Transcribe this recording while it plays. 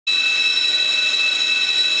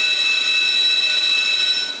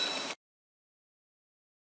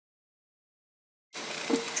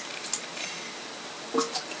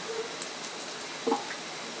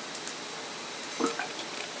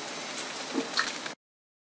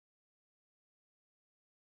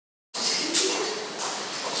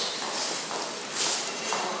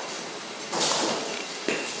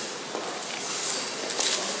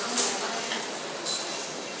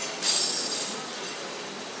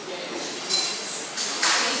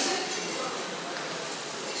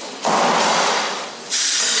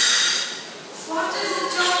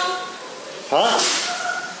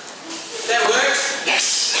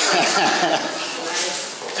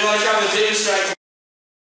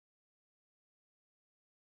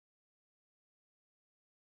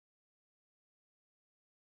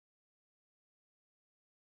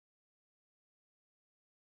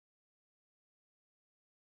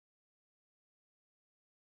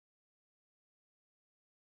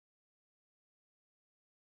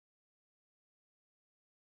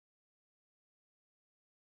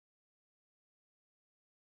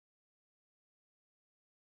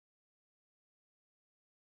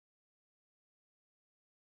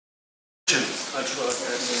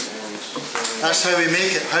That's how we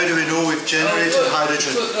make it. How do we know we've generated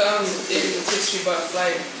hydrogen? Put that in the tissue by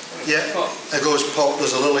flame. Yeah, it goes pop,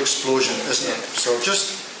 there's a little explosion, isn't it? So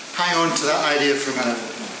just hang on to that idea for a minute.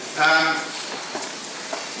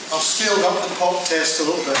 I've scaled up the pop test a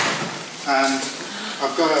little bit, and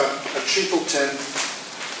I've got a treacle tin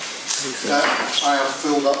that I have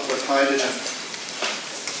filled up with hydrogen.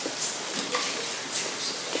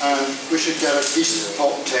 And we should get a decent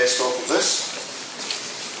pop test off of this.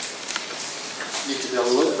 Need to be a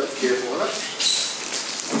little bit careful with it.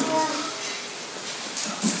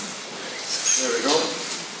 There we go.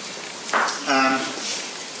 And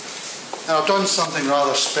I've done something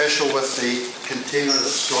rather special with the container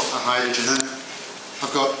that's got the hydrogen in it.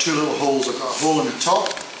 I've got two little holes. I've got a hole in the top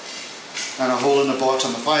and a hole in the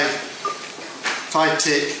bottom. If I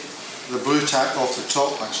take the blue tack off the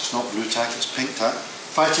top, actually it's not blue tack, it's pink tack.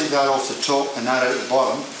 If I take that off the top and that out the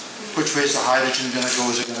bottom, which way is the hydrogen going to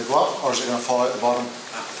go? Is it going to go up or is it going to fall out the bottom?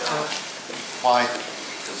 Why?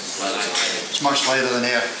 It's much lighter than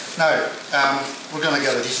air. Now, we're going to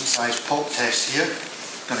get a decent sized pop test here.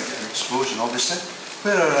 We're going to get an explosion, obviously.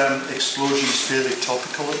 Where are explosions fairly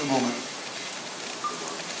topical at the moment?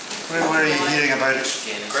 Where are you hearing about it?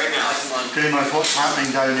 Greymouth, what's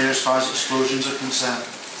happening down there as far as explosions are concerned?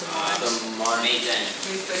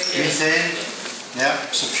 Methane. Yeah,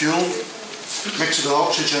 it's a fuel. Mix it with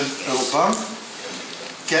oxygen, it'll burn.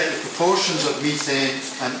 Get the proportions of methane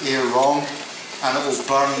and air wrong, and it will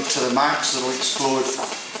burn to the max, it'll explode.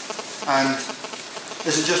 And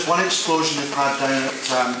is it just one explosion we've had down at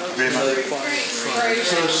Greymouth?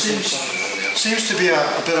 So it seems to be a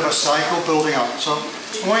bit of a cycle building up. So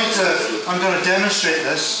I'm going to demonstrate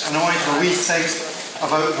this, and I want you to rethink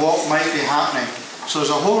about what might be happening. So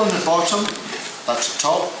there's a hole in the bottom, that's the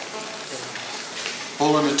top.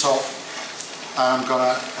 Hole in the top. And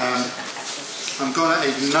I'm going to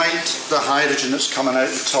ignite the hydrogen that's coming out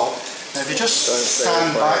the top. Now if you just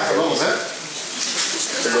stand back a little bit.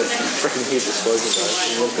 It's a freaking huge explosion though.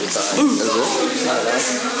 You won't be dying. Is it? I don't know.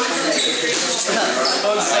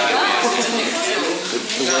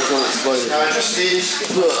 The one's not exploding. Now I just need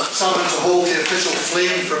someone to hold the official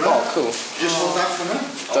flame for a minute. Oh, cool. Just hold that for a minute.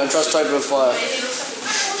 Don't trust open fire.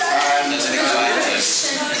 And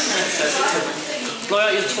blow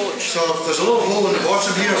out your torch. so there's a little hole in the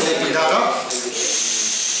bottom here, I'll open that up.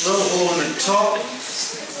 Little hole in the top,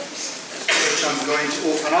 which I'm going to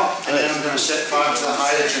open up, and then I'm going to set fire to the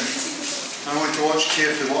hydrogen. I want to watch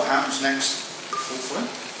carefully what happens next. Hopefully.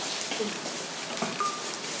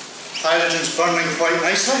 Hydrogen's burning quite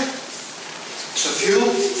nicely. It's a fuel,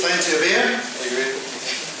 plenty of air.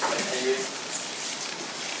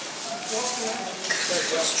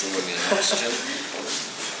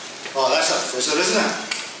 Oh, that's a fizzer, isn't it?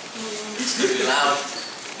 It's really loud.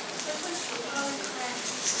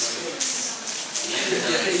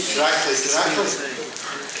 Exactly.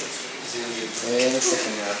 Yeah, it's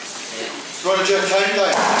looking now. You want to do a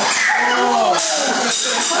countdown? Oh.